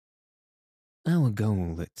Our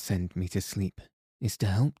goal at Send Me to Sleep is to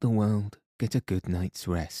help the world get a good night's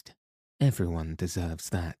rest. Everyone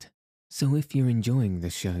deserves that. So if you're enjoying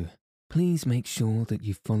the show, please make sure that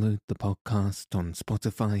you've followed the podcast on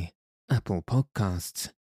Spotify, Apple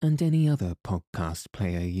Podcasts, and any other podcast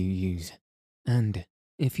player you use. And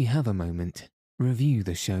if you have a moment, review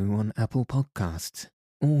the show on Apple Podcasts.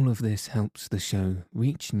 All of this helps the show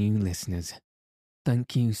reach new listeners.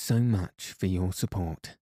 Thank you so much for your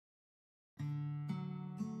support.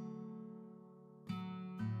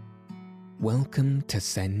 Welcome to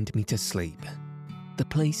Send Me to Sleep, the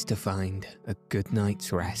place to find a good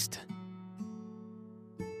night's rest.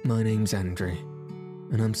 My name's Andrew,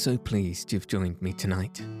 and I'm so pleased you've joined me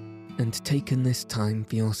tonight and taken this time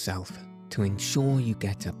for yourself to ensure you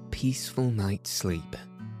get a peaceful night's sleep.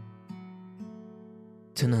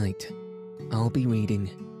 Tonight, I'll be reading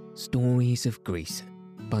Stories of Greece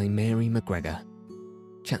by Mary McGregor,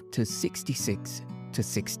 chapters 66 to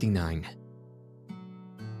 69.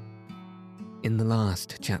 In the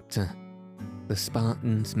last chapter, the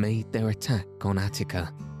Spartans made their attack on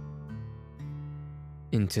Attica.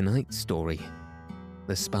 In tonight's story,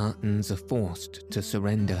 the Spartans are forced to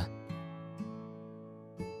surrender.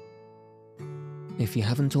 If you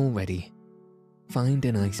haven't already, find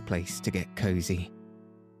a nice place to get cozy.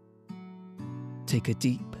 Take a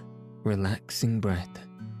deep, relaxing breath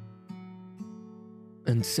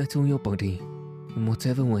and settle your body in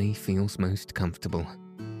whatever way feels most comfortable.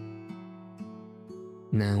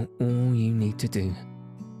 Now all you need to do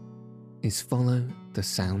is follow the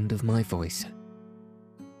sound of my voice.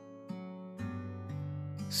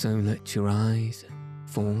 So let your eyes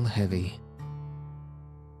fall heavy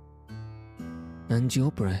and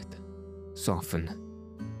your breath soften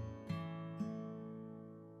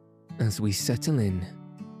as we settle in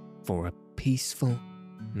for a peaceful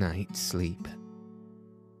night's sleep.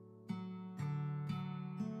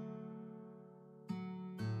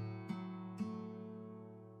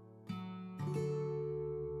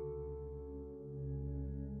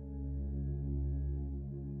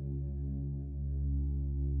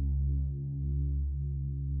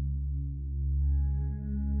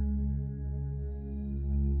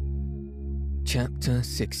 Chapter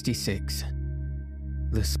 66.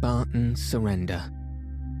 The Spartans Surrender.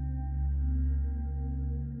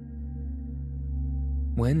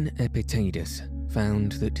 When Epictetus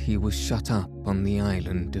found that he was shut up on the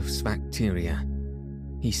island of Sphacteria,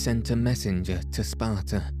 he sent a messenger to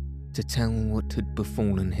Sparta to tell what had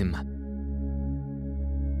befallen him.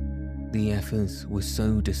 The Ephors were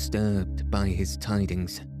so disturbed by his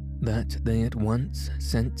tidings that they at once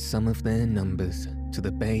sent some of their numbers to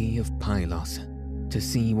the Bay of Pylos to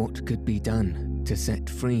see what could be done to set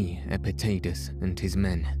free Epictetus and his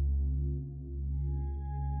men.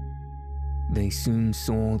 They soon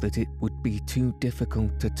saw that it would be too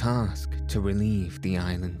difficult a task to relieve the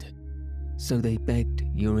island, so they begged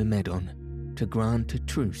Eurymedon to grant a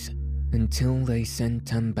truce until they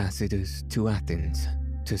sent ambassadors to Athens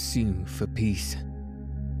to sue for peace.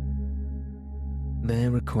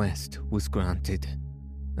 Their request was granted,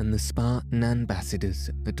 and the Spartan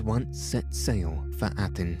ambassadors at once set sail for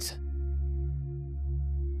Athens.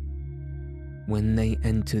 When they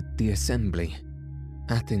entered the assembly,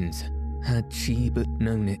 Athens, had she but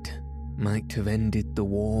known it, might have ended the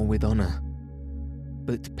war with honour.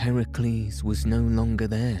 But Pericles was no longer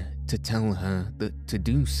there to tell her that to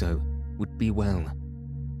do so would be well.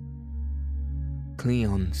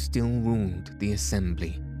 Cleon still ruled the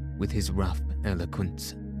assembly with his rough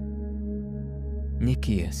eloquence.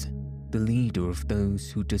 Nicias, the leader of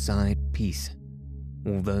those who desired peace,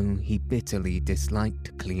 although he bitterly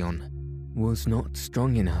disliked Cleon, was not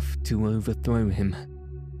strong enough to overthrow him.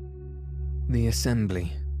 The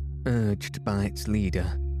assembly, urged by its leader,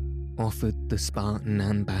 offered the Spartan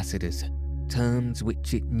ambassadors terms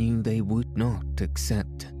which it knew they would not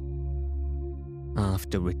accept.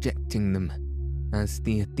 After rejecting them, as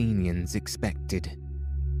the Athenians expected,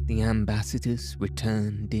 the ambassadors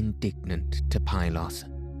returned indignant to Pylos,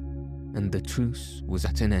 and the truce was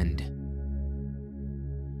at an end.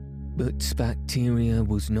 But Sphacteria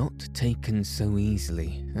was not taken so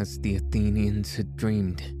easily as the Athenians had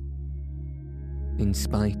dreamed. In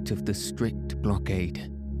spite of the strict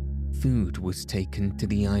blockade, food was taken to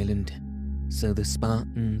the island, so the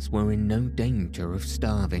Spartans were in no danger of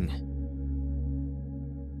starving.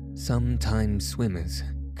 Sometimes swimmers,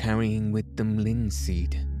 carrying with them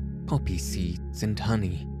linseed, poppy seeds and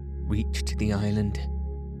honey, reached the island.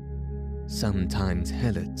 Sometimes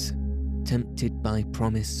helots, tempted by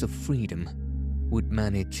promise of freedom, would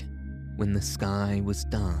manage, when the sky was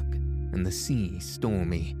dark and the sea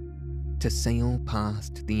stormy, to sail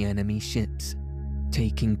past the enemy ships,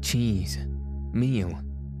 taking cheese, meal,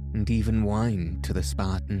 and even wine to the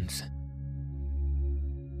Spartans.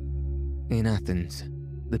 In Athens,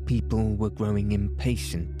 the people were growing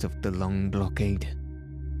impatient of the long blockade.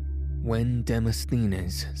 When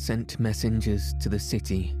Demosthenes sent messengers to the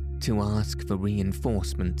city to ask for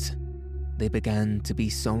reinforcements, they began to be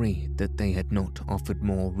sorry that they had not offered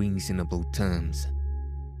more reasonable terms.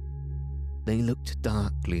 They looked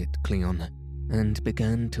darkly at Cleon and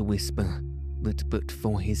began to whisper that but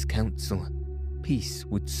for his counsel, peace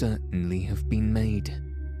would certainly have been made.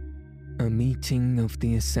 A meeting of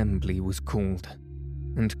the assembly was called,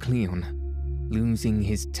 and Cleon, losing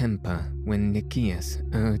his temper when Nicias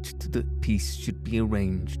urged that peace should be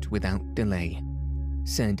arranged without delay,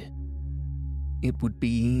 said, "It would be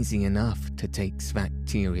easy enough to take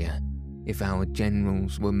Sphacteria if our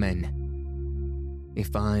generals were men.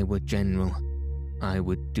 If I were general, I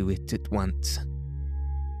would do it at once."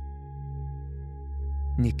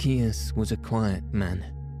 Nicias was a quiet man,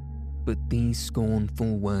 but these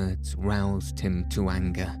scornful words roused him to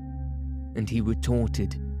anger, and he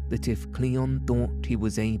retorted that if Cleon thought he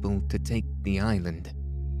was able to take the island,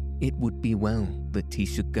 it would be well that he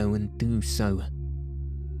should go and do so.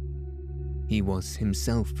 He was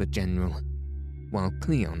himself a general, while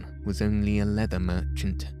Cleon was only a leather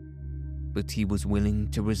merchant, but he was willing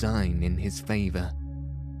to resign in his favour.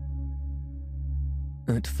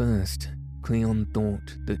 At first, Cleon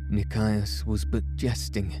thought that Nicias was but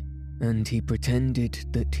jesting, and he pretended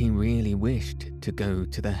that he really wished to go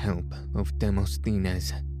to the help of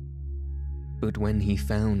Demosthenes. But when he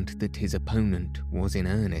found that his opponent was in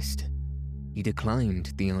earnest, he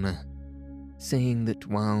declined the honour, saying that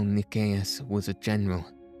while Nicias was a general,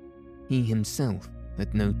 he himself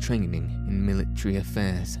had no training in military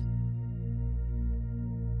affairs.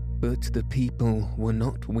 But the people were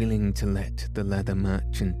not willing to let the leather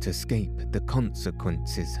merchant escape the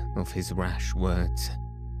consequences of his rash words.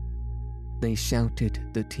 They shouted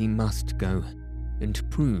that he must go and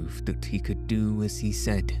prove that he could do as he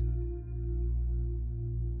said.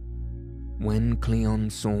 When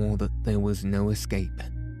Cleon saw that there was no escape,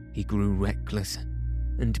 he grew reckless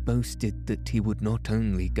and boasted that he would not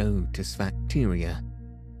only go to Sphacteria,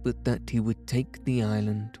 but that he would take the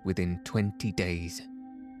island within 20 days,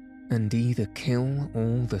 and either kill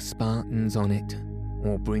all the Spartans on it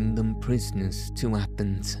or bring them prisoners to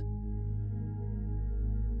Athens.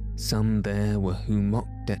 Some there were who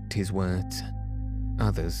mocked at his words,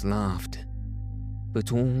 others laughed,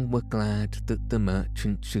 but all were glad that the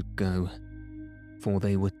merchant should go, for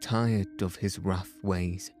they were tired of his rough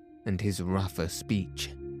ways and his rougher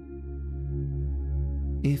speech.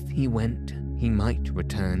 If he went, he might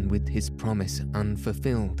return with his promise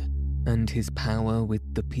unfulfilled, and his power with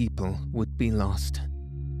the people would be lost.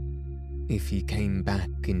 If he came back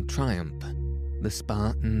in triumph, the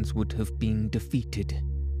Spartans would have been defeated.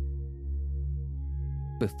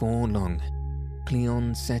 Before long,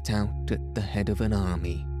 Cleon set out at the head of an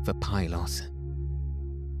army for Pylos.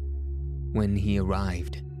 When he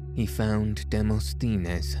arrived, he found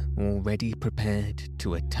Demosthenes already prepared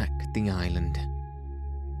to attack the island.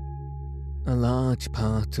 A large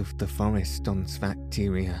part of the forest on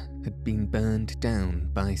Sphacteria had been burned down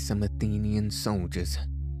by some Athenian soldiers.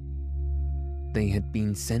 They had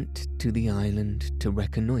been sent to the island to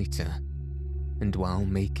reconnoitre, and while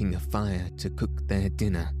making a fire to cook their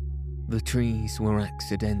dinner, the trees were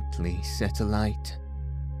accidentally set alight.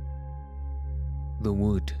 The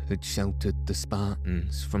wood had sheltered the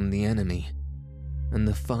Spartans from the enemy, and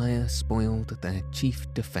the fire spoiled their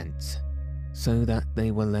chief defence, so that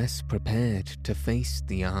they were less prepared to face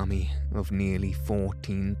the army of nearly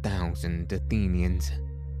 14,000 Athenians,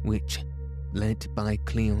 which, led by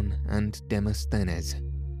Cleon and Demosthenes,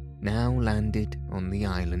 now landed on the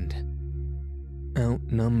island.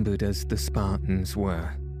 Outnumbered as the Spartans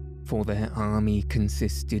were, for their army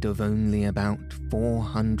consisted of only about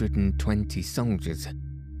 420 soldiers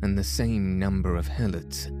and the same number of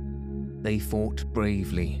helots, they fought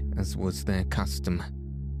bravely as was their custom.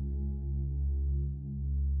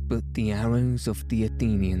 But the arrows of the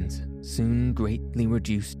Athenians soon greatly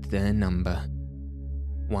reduced their number,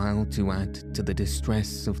 while to add to the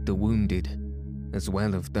distress of the wounded, as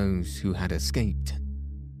well as those who had escaped,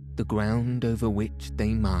 the ground over which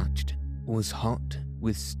they marched was hot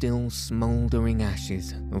with still smouldering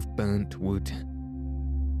ashes of burnt wood.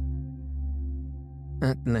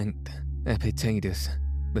 At length, Epitadas,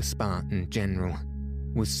 the Spartan general,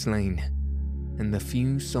 was slain, and the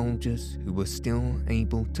few soldiers who were still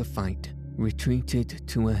able to fight retreated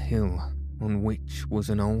to a hill on which was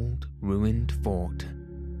an old, ruined fort.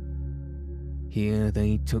 Here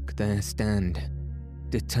they took their stand,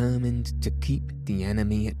 determined to keep the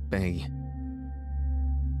enemy at bay.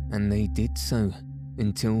 And they did so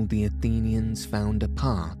until the Athenians found a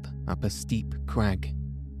path up a steep crag,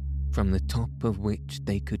 from the top of which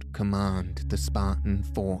they could command the Spartan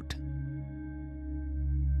fort.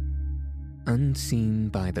 Unseen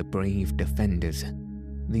by the brave defenders,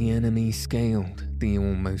 the enemy scaled the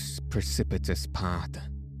almost precipitous path,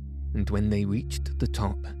 and when they reached the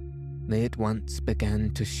top, they at once began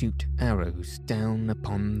to shoot arrows down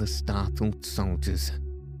upon the startled soldiers.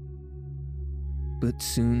 But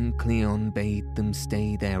soon Cleon bade them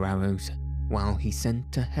stay their arrows, while he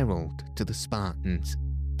sent a herald to the Spartans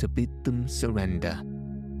to bid them surrender.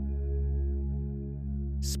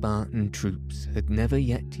 Spartan troops had never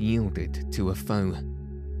yet yielded to a foe.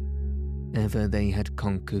 Ever they had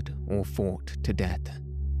conquered or fought to death.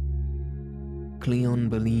 Cleon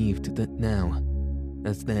believed that now,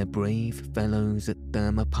 as their brave fellows at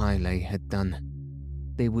Thermopylae had done,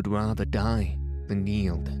 they would rather die than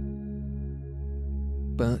yield.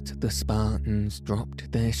 But the Spartans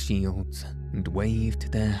dropped their shields and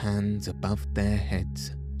waved their hands above their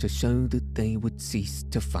heads to show that they would cease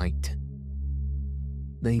to fight.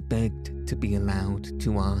 They begged to be allowed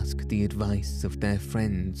to ask the advice of their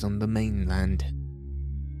friends on the mainland.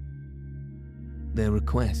 Their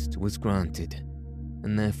request was granted,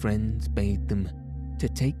 and their friends bade them to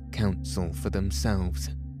take counsel for themselves,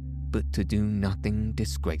 but to do nothing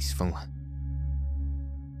disgraceful.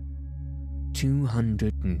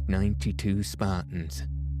 292 Spartans,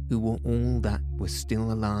 who were all that was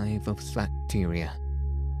still alive of Sphacteria,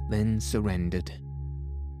 then surrendered.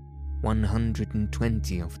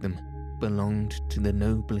 120 of them belonged to the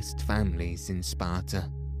noblest families in Sparta.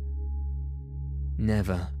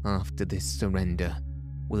 Never after this surrender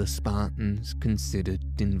were the Spartans considered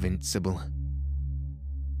invincible.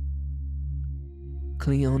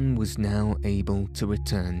 Cleon was now able to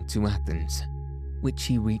return to Athens, which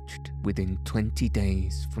he reached within 20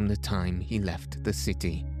 days from the time he left the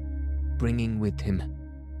city, bringing with him,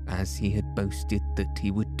 as he had boasted that he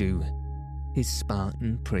would do, his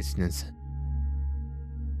Spartan prisoners.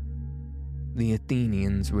 The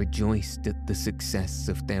Athenians rejoiced at the success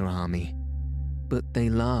of their army, but they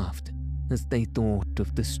laughed as they thought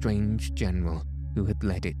of the strange general who had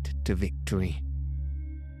led it to victory.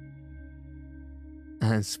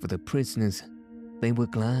 As for the prisoners, they were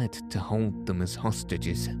glad to hold them as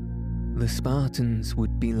hostages. The Spartans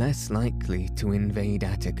would be less likely to invade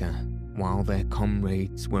Attica while their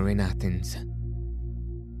comrades were in Athens.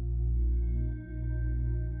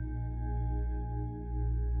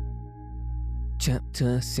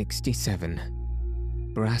 Chapter 67.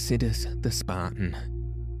 Brasidas the Spartan.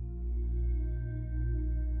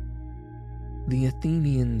 The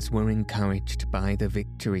Athenians were encouraged by the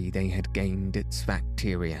victory they had gained at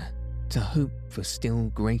Sphacteria to hope for still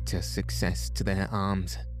greater success to their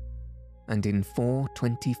arms, and in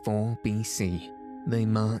 424 BC they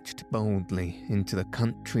marched boldly into the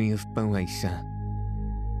country of Boeotia.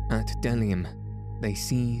 At Delium they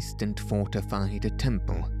seized and fortified a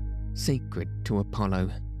temple sacred to Apollo.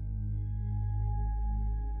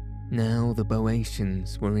 Now the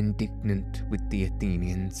Boeotians were indignant with the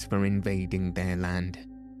Athenians for invading their land,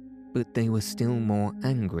 but they were still more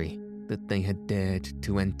angry that they had dared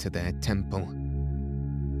to enter their temple.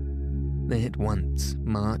 They at once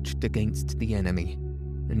marched against the enemy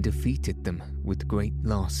and defeated them with great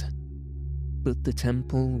loss, but the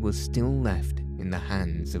temple was still left in the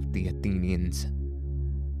hands of the Athenians.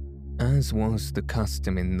 As was the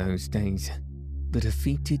custom in those days, the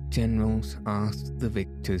defeated generals asked the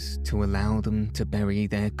victors to allow them to bury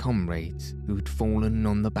their comrades who had fallen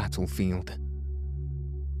on the battlefield.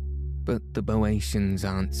 But the Boeotians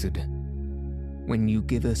answered, "When you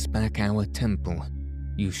give us back our temple,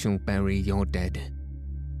 you shall bury your dead."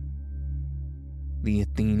 The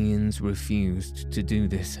Athenians refused to do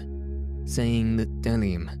this, saying that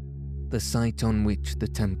Delium, the site on which the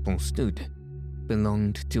temple stood,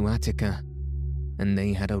 belonged to Attica, and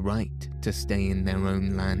they had a right to stay in their own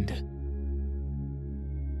land.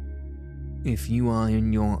 "If you are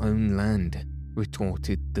in your own land,"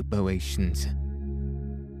 retorted the Boeotians,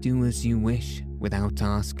 "do as you wish without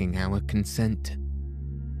asking our consent."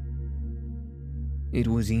 It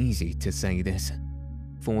was easy to say this,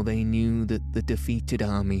 for they knew that the defeated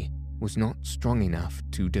army was not strong enough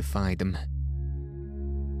to defy them.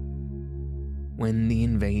 When the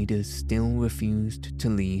invaders still refused to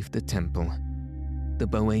leave the temple, the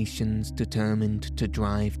Boeotians determined to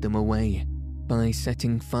drive them away by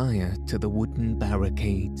setting fire to the wooden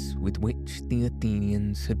barricades with which the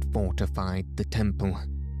Athenians had fortified the temple.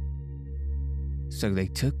 So they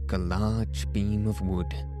took a large beam of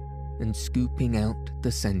wood and, scooping out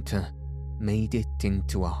the centre, made it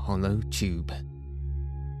into a hollow tube.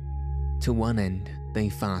 To one end they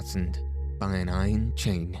fastened, by an iron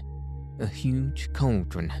chain, a huge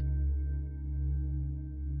cauldron.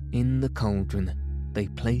 In the cauldron they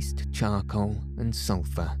placed charcoal and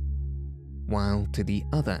sulphur, while to the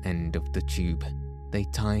other end of the tube they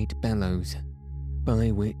tied bellows,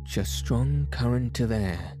 by which a strong current of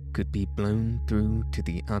air could be blown through to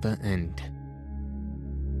the other end.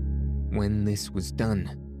 When this was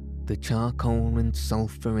done, the charcoal and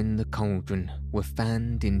sulphur in the cauldron were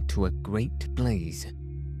fanned into a great blaze,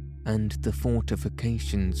 and the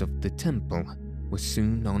fortifications of the temple were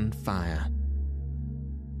soon on fire.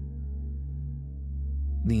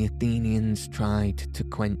 The Athenians tried to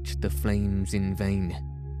quench the flames in vain,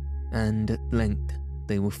 and at length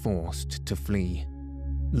they were forced to flee,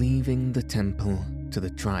 leaving the temple to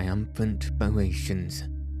the triumphant Boeotians,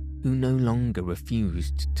 who no longer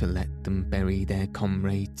refused to let them bury their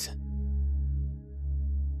comrades.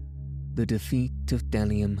 The defeat of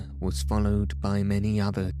Delium was followed by many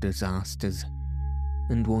other disasters,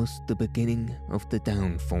 and was the beginning of the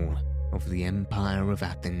downfall of the Empire of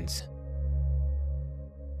Athens.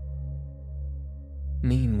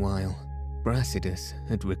 Meanwhile, Brasidas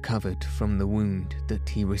had recovered from the wound that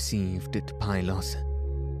he received at Pylos.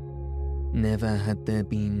 Never had there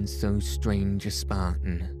been so strange a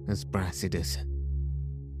Spartan as Brasidas.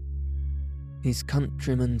 His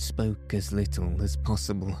countrymen spoke as little as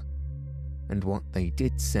possible, and what they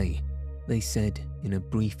did say, they said in a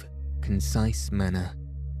brief, concise manner.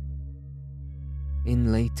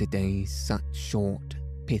 In later days, such short,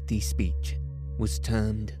 pithy speech was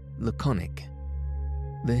termed laconic.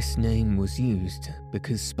 This name was used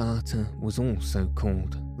because Sparta was also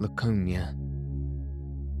called Laconia.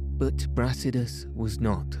 But Brasidas was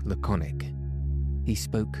not laconic. He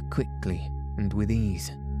spoke quickly and with ease,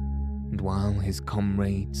 and while his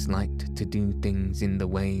comrades liked to do things in the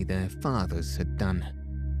way their fathers had done,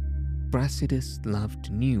 Brasidas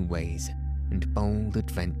loved new ways and bold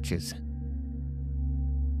adventures.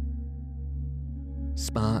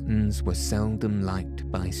 Spartans were seldom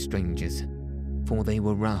liked by strangers, for they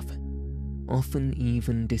were rough, often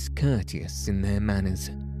even discourteous in their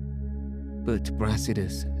manners. But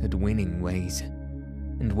Brasidas had winning ways,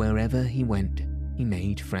 and wherever he went, he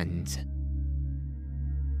made friends.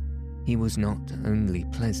 He was not only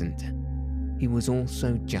pleasant, he was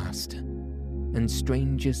also just, and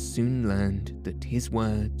strangers soon learned that his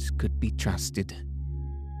words could be trusted.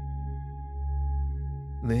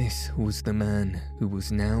 This was the man who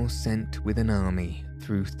was now sent with an army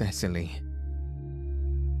through Thessaly.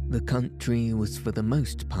 The country was for the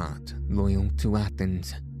most part loyal to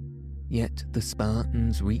Athens, yet the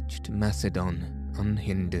Spartans reached Macedon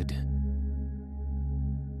unhindered.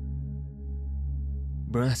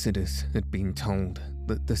 Brasidas had been told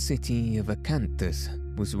that the city of Acanthus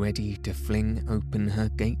was ready to fling open her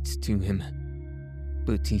gates to him,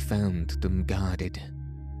 but he found them guarded.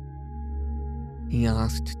 He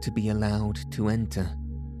asked to be allowed to enter,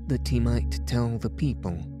 that he might tell the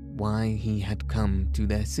people why he had come to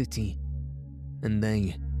their city, and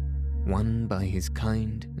they, won by his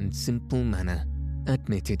kind and simple manner,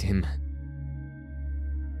 admitted him.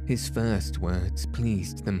 His first words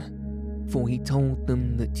pleased them, for he told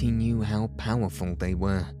them that he knew how powerful they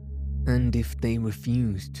were, and if they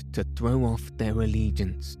refused to throw off their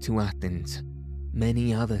allegiance to Athens,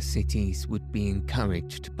 many other cities would be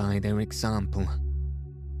encouraged by their example.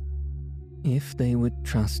 If they would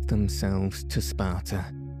trust themselves to Sparta,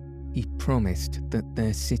 he promised that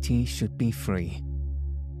their city should be free.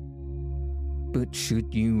 But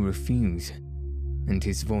should you refuse, and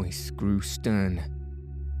his voice grew stern,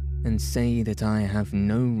 and say that I have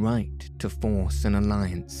no right to force an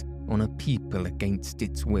alliance on a people against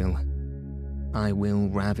its will, I will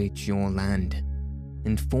ravage your land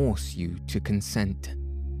and force you to consent.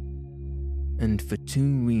 And for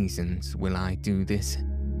 2 reasons will I do this.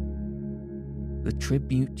 The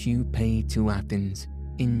tribute you pay to Athens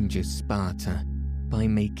injures Sparta by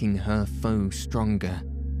making her foe stronger,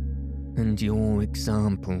 and your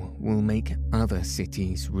example will make other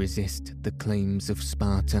cities resist the claims of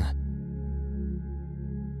Sparta.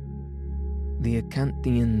 The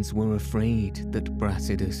Acanthians were afraid that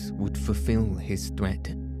Brasidas would fulfill his threat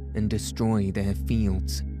and destroy their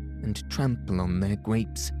fields and trample on their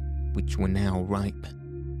grapes, which were now ripe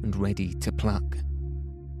and ready to pluck.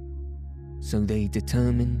 So they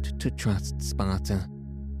determined to trust Sparta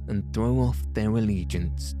and throw off their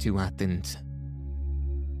allegiance to Athens.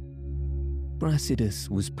 Brasidas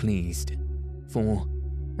was pleased, for,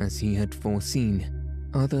 as he had foreseen,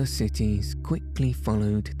 Other cities quickly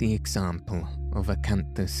followed the example of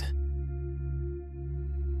Acanthus.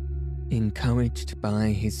 Encouraged by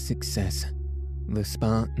his success, the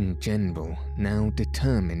Spartan general now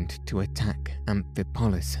determined to attack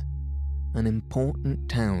Amphipolis, an important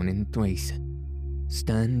town in Thrace,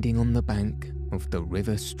 standing on the bank of the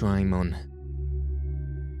river Strymon.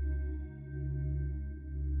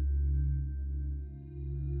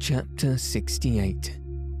 Chapter 68.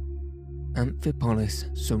 Amphipolis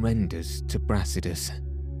surrenders to Brasidas.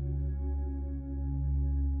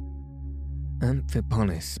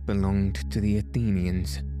 Amphipolis belonged to the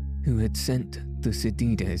Athenians, who had sent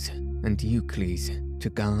Thucydides and Eucles to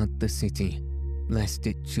guard the city, lest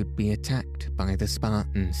it should be attacked by the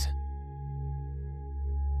Spartans.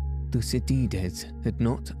 Thucydides had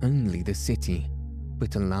not only the city,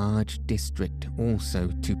 but a large district also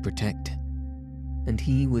to protect, and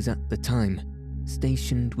he was at the time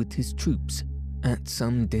stationed with his troops at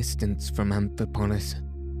some distance from Amphipolis,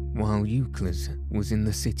 while Eucles was in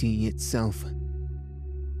the city itself.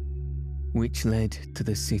 Which led to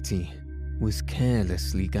the city was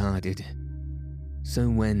carelessly guarded. So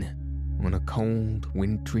when, on a cold,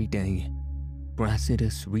 wintry day,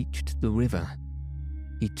 Brasidas reached the river,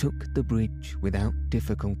 he took the bridge without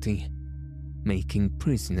difficulty, making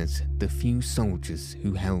prisoners the few soldiers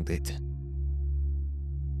who held it.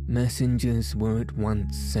 Messengers were at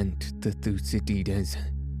once sent to Thucydides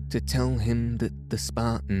to tell him that the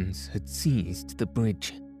Spartans had seized the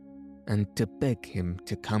bridge, and to beg him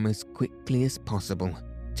to come as quickly as possible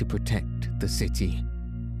to protect the city.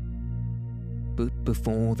 But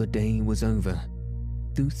before the day was over,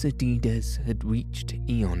 Thucydides had reached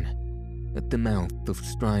Ion, at the mouth of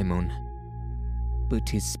Strymon. But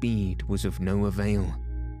his speed was of no avail,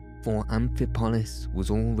 for Amphipolis was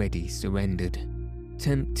already surrendered,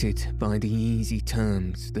 tempted by the easy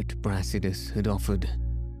terms that Brasidas had offered.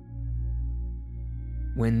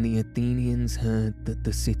 When the Athenians heard that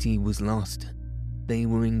the city was lost, they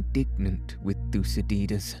were indignant with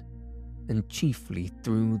Thucydides, and chiefly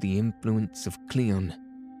through the influence of Cleon,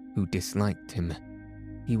 who disliked him,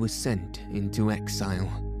 he was sent into exile.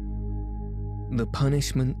 The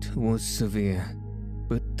punishment was severe,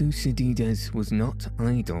 but Thucydides was not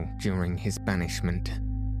idle during his banishment.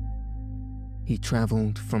 He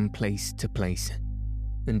travelled from place to place,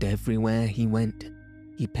 and everywhere he went,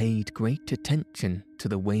 he paid great attention to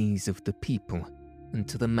the ways of the people and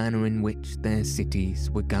to the manner in which their cities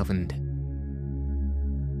were governed.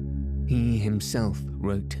 He himself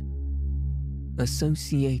wrote,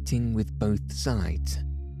 "Associating with both sides,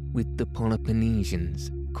 with the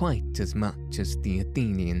Peloponnesians quite as much as the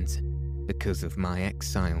Athenians, because of my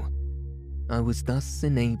exile, I was thus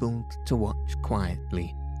enabled to watch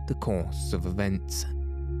quietly the course of events."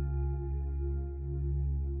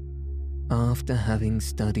 After having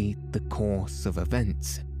studied the course of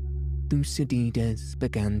events, Thucydides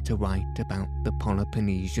began to write about the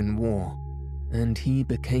Peloponnesian War, and he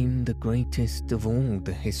became the greatest of all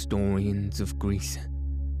the historians of Greece.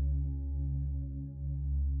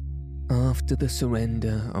 After the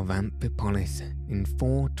surrender of Amphipolis in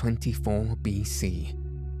 424 BC,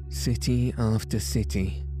 city after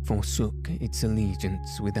city forsook its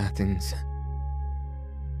allegiance with Athens.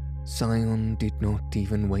 Sion did not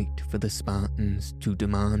even wait for the Spartans to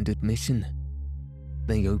demand admission.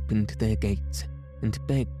 They opened their gates and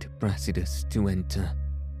begged Brasidas to enter.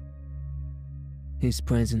 His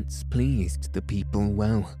presence pleased the people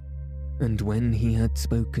well, and when he had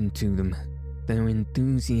spoken to them, their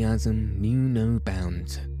enthusiasm knew no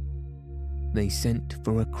bounds. They sent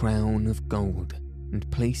for a crown of gold and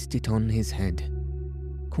placed it on his head,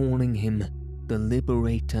 calling him the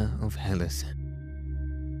liberator of Hellas.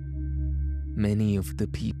 Many of the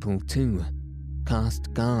people, too,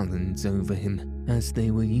 cast garlands over him, as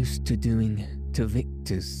they were used to doing to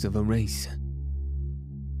victors of a race.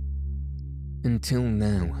 Until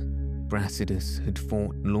now, Brasidas had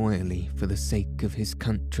fought loyally for the sake of his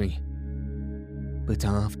country. But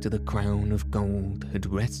after the crown of gold had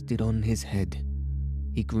rested on his head,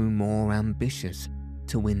 he grew more ambitious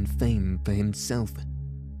to win fame for himself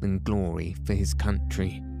than glory for his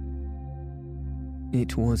country.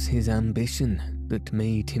 It was his ambition that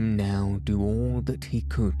made him now do all that he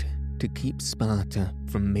could to keep Sparta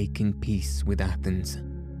from making peace with Athens,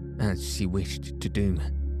 as she wished to do.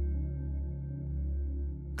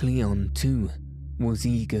 Cleon, too, was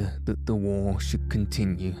eager that the war should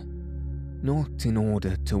continue, not in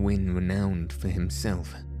order to win renown for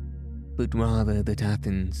himself, but rather that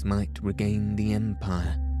Athens might regain the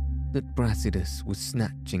empire that Brasidas was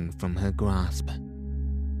snatching from her grasp.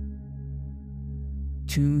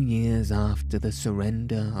 2 years after the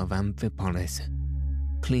surrender of Amphipolis,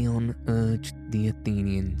 Cleon urged the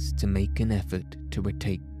Athenians to make an effort to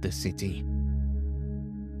retake the city.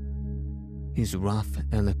 His rough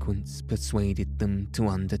eloquence persuaded them to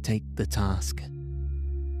undertake the task.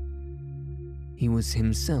 He was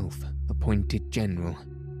himself appointed general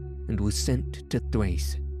and was sent to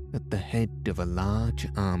Thrace at the head of a large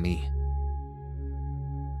army.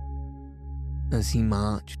 As he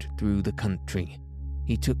marched through the country,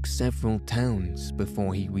 he took several towns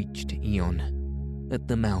before he reached Ion, at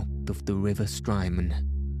the mouth of the river Strymon.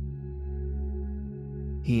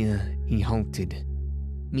 Here he halted,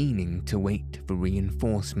 meaning to wait for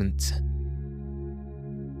reinforcements.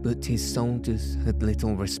 But his soldiers had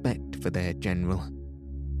little respect for their general.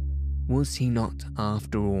 Was he not,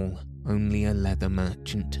 after all, only a leather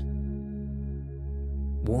merchant?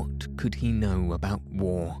 What could he know about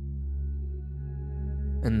war?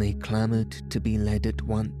 And they clamoured to be led at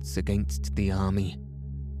once against the army.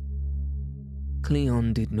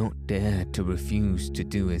 Cleon did not dare to refuse to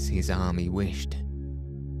do as his army wished,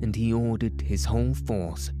 and he ordered his whole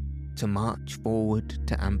force to march forward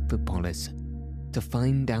to Amphipolis to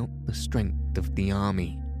find out the strength of the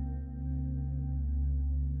army.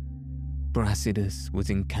 Brasidas was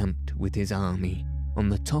encamped with his army on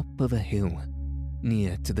the top of a hill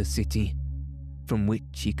near to the city, from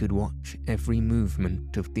which he could watch every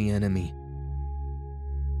movement of the enemy.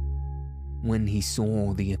 When he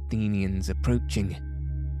saw the Athenians approaching,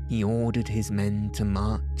 he ordered his men to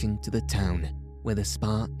march into the town where the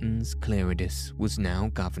Spartan's Cleridus was now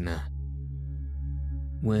governor.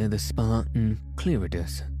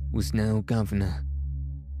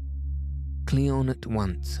 Cleon at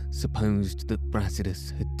once supposed that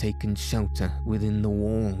Brasidas had taken shelter within the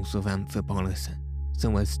walls of Amphipolis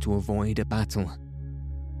so as to avoid a battle.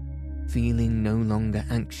 Feeling no longer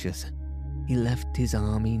anxious, he left his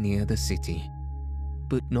army near the city,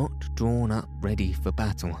 but not drawn up ready for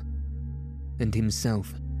battle, and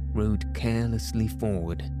himself rode carelessly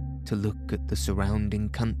forward to look at the surrounding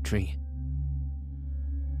country.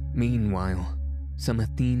 Meanwhile, some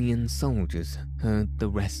Athenian soldiers heard the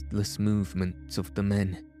restless movements of the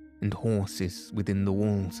men and horses within the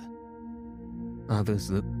walls.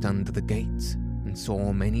 Others looked under the gates and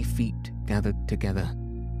saw many feet gathered together.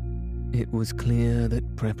 It was clear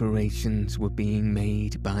that preparations were being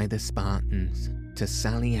made by the Spartans to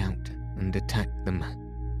sally out and attack them.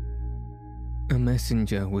 A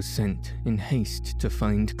messenger was sent in haste to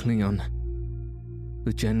find Cleon.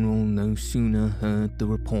 The general no sooner heard the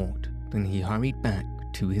report than he hurried back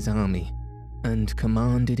to his army and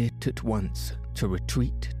commanded it at once to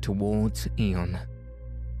retreat towards Ion.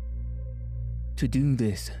 To do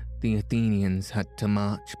this, the Athenians had to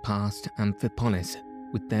march past Amphipolis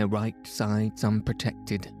with their right sides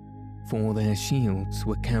unprotected, for their shields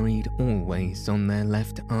were carried always on their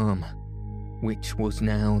left arm, which was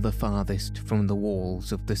now the farthest from the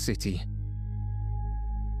walls of the city.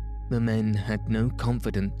 The men had no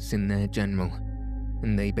confidence in their general,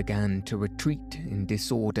 and they began to retreat in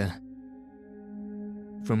disorder.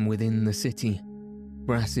 From within the city,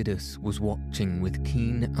 Brasidas was watching with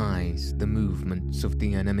keen eyes the movements of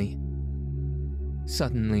the enemy.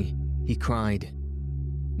 Suddenly, he cried,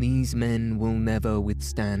 "These men will never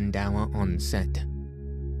withstand our onset.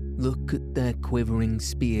 Look at their quivering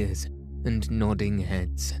spears and nodding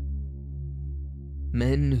heads.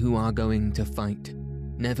 Men who are going to fight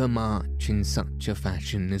never march in such a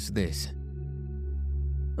fashion as this.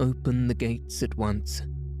 Open the gates at once,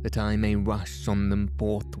 that I may rush on them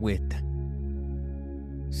forthwith."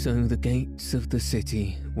 So the gates of the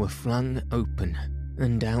city were flung open,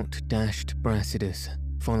 and out dashed Brasidas,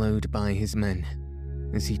 followed by his men,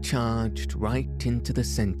 as he charged right into the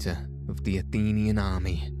centre of the Athenian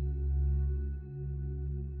army.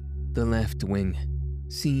 The left wing,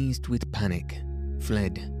 seized with panic,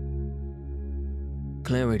 fled.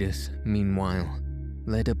 Cleridus, meanwhile,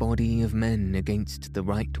 led a body of men against the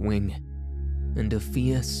right wing, and a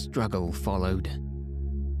fierce struggle followed.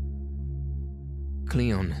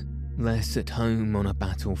 Cleon, less at home on a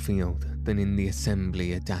battlefield than in the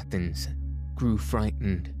assembly at Athens, grew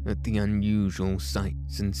frightened at the unusual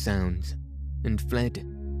sights and sounds, and fled,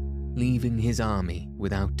 leaving his army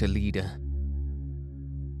without a leader.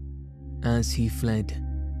 As he fled,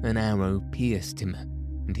 an arrow pierced him,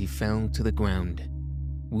 and he fell to the ground,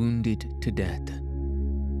 wounded to death.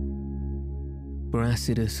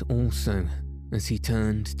 Brasidas also, as he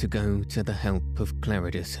turned to go to the help of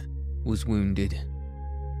Cleridus, was wounded.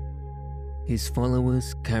 His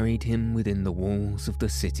followers carried him within the walls of the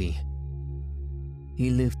city. He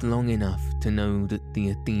lived long enough to know that the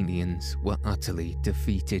Athenians were utterly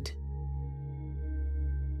defeated.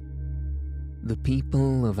 The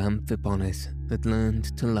people of Amphipolis had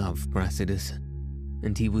learned to love Brasidas,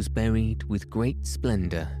 and he was buried with great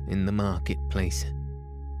splendour in the marketplace.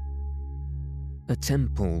 A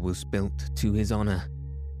temple was built to his honour,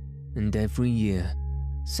 and every year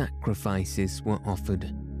sacrifices were offered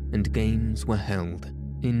and games were held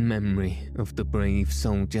in memory of the brave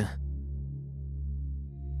soldier.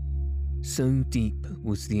 So deep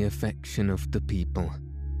was the affection of the people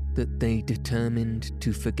that they determined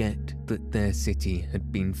to forget that their city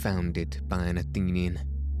had been founded by an Athenian,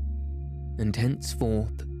 and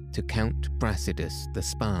henceforth to count Brasidas the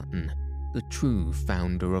Spartan the true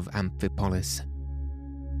founder of Amphipolis.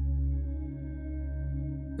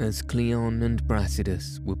 As Cleon and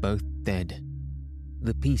Brasidas were both dead,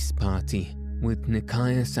 the peace party, with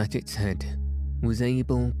Nicias at its head, was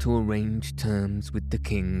able to arrange terms with the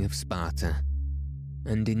king of Sparta,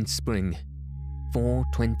 and in spring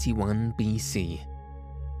 421 BC,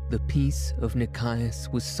 the Peace of Nicias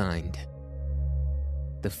was signed.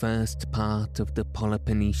 The first part of the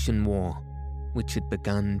Peloponnesian War, which had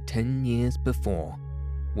begun 10 years before,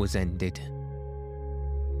 was ended.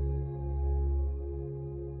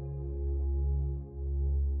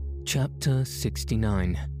 Chapter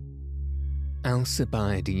 69.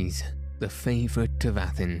 Alcibiades, the favourite of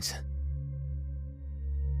Athens.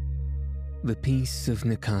 The Peace of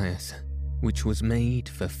Nicias, which was made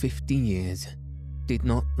for 50 years, did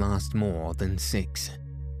not last more than 6.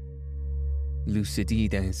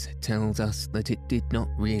 Thucydides tells us that it did not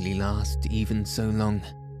really last even so long.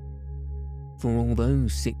 For although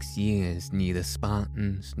 6 years neither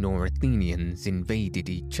Spartans nor Athenians invaded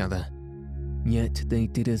each other, yet they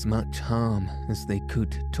did as much harm as they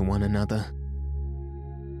could to one another.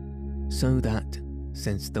 So that,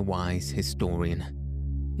 says the wise historian,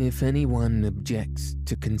 if anyone objects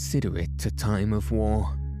to consider it a time of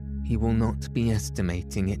war, he will not be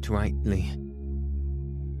estimating it rightly.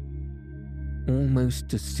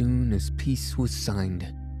 Almost as soon as peace was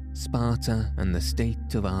signed, Sparta and the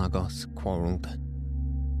state of Argos quarrelled.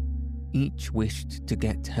 Each wished to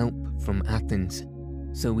get help from Athens,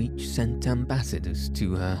 so each sent ambassadors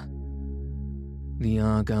to her. The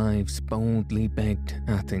Argives boldly begged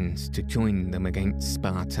Athens to join them against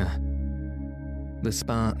Sparta. The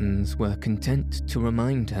Spartans were content to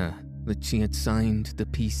remind her that she had signed the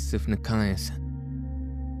Peace of Nicias.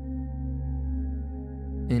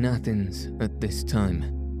 In Athens at this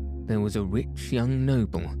time, there was a rich young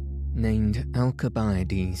noble named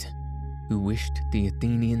Alcibiades who wished the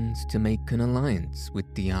Athenians to make an alliance with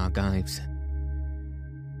the Argives.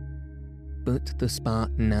 But the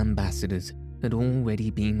Spartan ambassadors had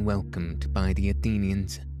already been welcomed by the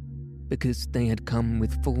Athenians because they had come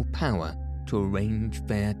with full power to arrange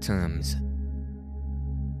fair terms.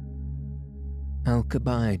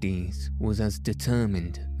 Alcibiades was as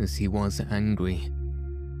determined as he was angry.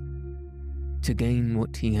 To gain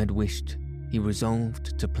what he had wished, he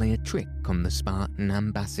resolved to play a trick on the Spartan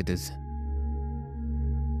ambassadors.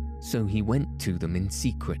 So he went to them in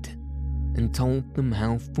secret and told them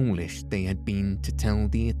how foolish they had been to tell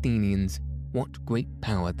the Athenians what great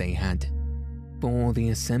power they had, for the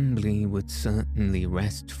assembly would certainly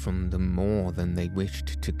wrest from them more than they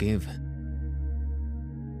wished to give.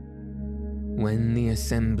 When the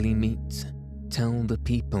assembly meets, tell the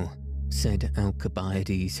people, said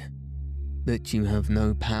Alcibiades, that you have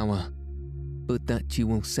no power, but that you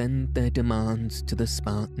will send their demands to the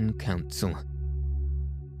Spartan council.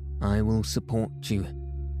 I will support you,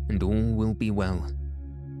 and all will be well,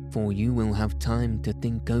 for you will have time to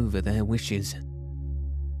think over their wishes.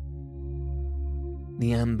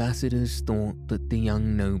 The ambassadors thought that the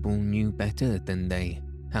young noble knew better than they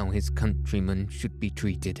how his countrymen should be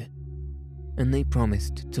treated, and they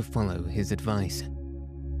promised to follow his advice.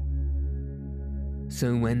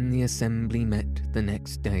 So when the assembly met the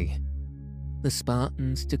next day, the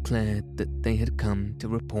Spartans declared that they had come to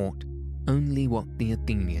report only what the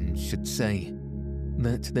Athenians should say,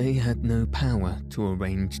 that they had no power to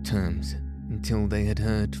arrange terms until they had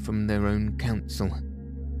heard from their own council.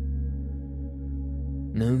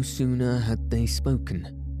 No sooner had they spoken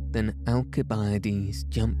than Alcibiades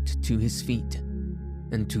jumped to his feet,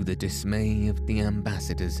 and to the dismay of the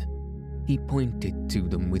ambassadors, he pointed to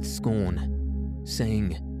them with scorn,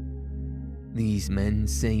 saying, "These men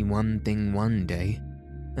say one thing one day,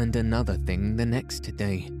 and another thing the next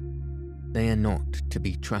day. They are not to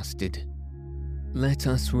be trusted. Let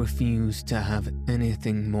us refuse to have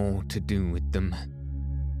anything more to do with them."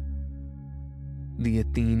 The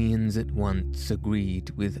Athenians at once agreed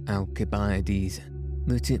with Alcibiades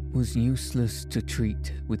that it was useless to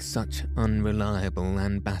treat with such unreliable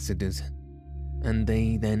ambassadors, and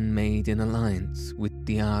they then made an alliance with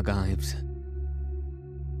the Argives,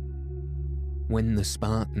 When the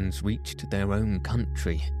Spartans reached their own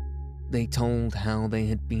country, they told how they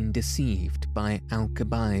had been deceived by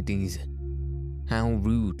Alcibiades, how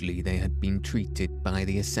rudely they had been treated by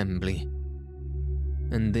the assembly.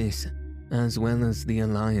 And this, as well as the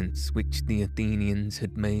alliance which the Athenians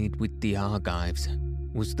had made with the Argives,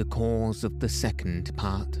 was the cause of the second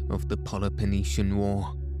part of the Peloponnesian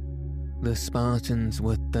War. The Spartans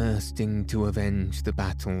were thirsting to avenge the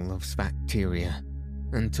Battle of Sphacteria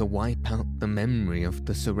and to wipe out the memory of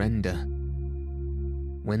the surrender.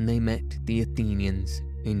 When they met the Athenians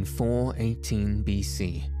in 418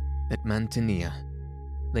 BC at Mantinea,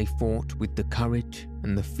 they fought with the courage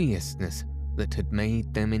and the fierceness that had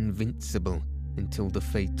made them invincible until the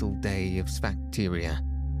fatal day of Sphacteria.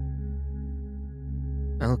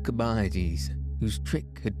 Alcibiades, whose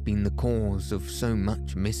trick had been the cause of so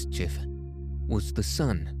much mischief, was the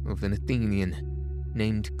son of an Athenian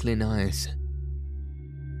named Clinias.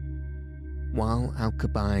 While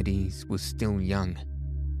Alcibiades was still young,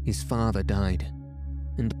 his father died,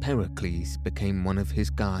 and Pericles became one of his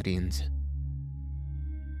guardians.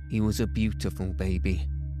 He was a beautiful baby,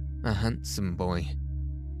 a handsome boy,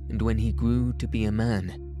 and when he grew to be a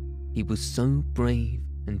man, he was so brave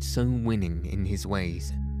and so winning in his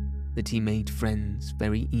ways that he made friends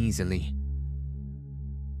very easily.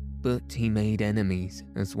 But he made enemies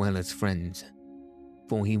as well as friends,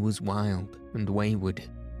 for he was wild and wayward,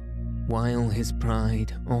 while his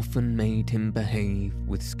pride often made him behave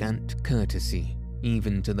with scant courtesy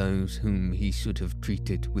even to those whom he should have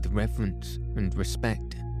treated with reverence and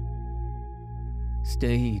respect.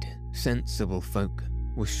 Staid, sensible folk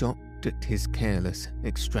were shocked at his careless,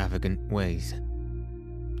 extravagant ways.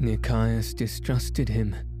 Nicias distrusted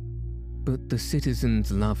him, but the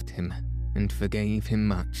citizens loved him and forgave him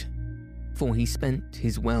much, for he spent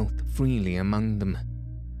his wealth freely among them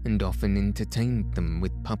and often entertained them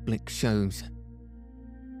with public shows.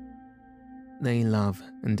 They love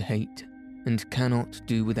and hate and cannot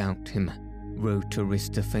do without him, wrote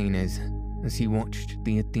Aristophanes as he watched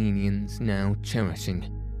the Athenians now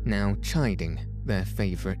cherishing, now chiding their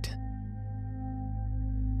favourite.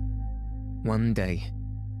 One day,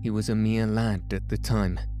 he was a mere lad at the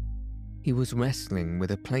time. He was wrestling with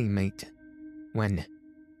a playmate when,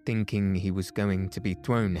 thinking he was going to be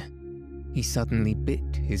thrown, he suddenly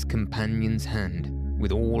bit his companion's hand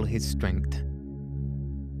with all his strength.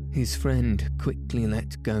 His friend quickly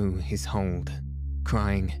let go his hold,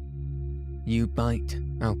 crying, "You bite,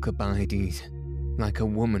 Alcibiades, like a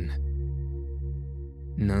woman."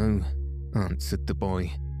 "No," answered the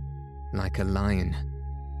boy, "like a lion."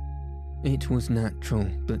 It was natural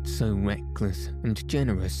that so reckless and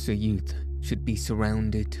generous a youth should be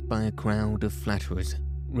surrounded by a crowd of flatterers,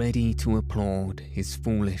 ready to applaud his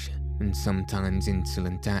foolish and sometimes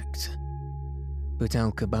insolent acts. But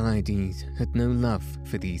Alcibiades had no love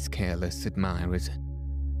for these careless admirers,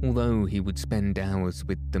 although he would spend hours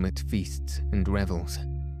with them at feasts and revels.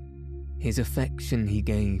 His affection he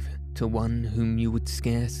gave to one whom you would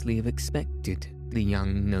scarcely have expected the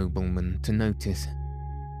young nobleman to notice,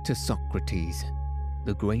 to Socrates,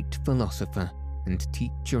 the great philosopher and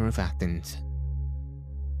teacher of Athens.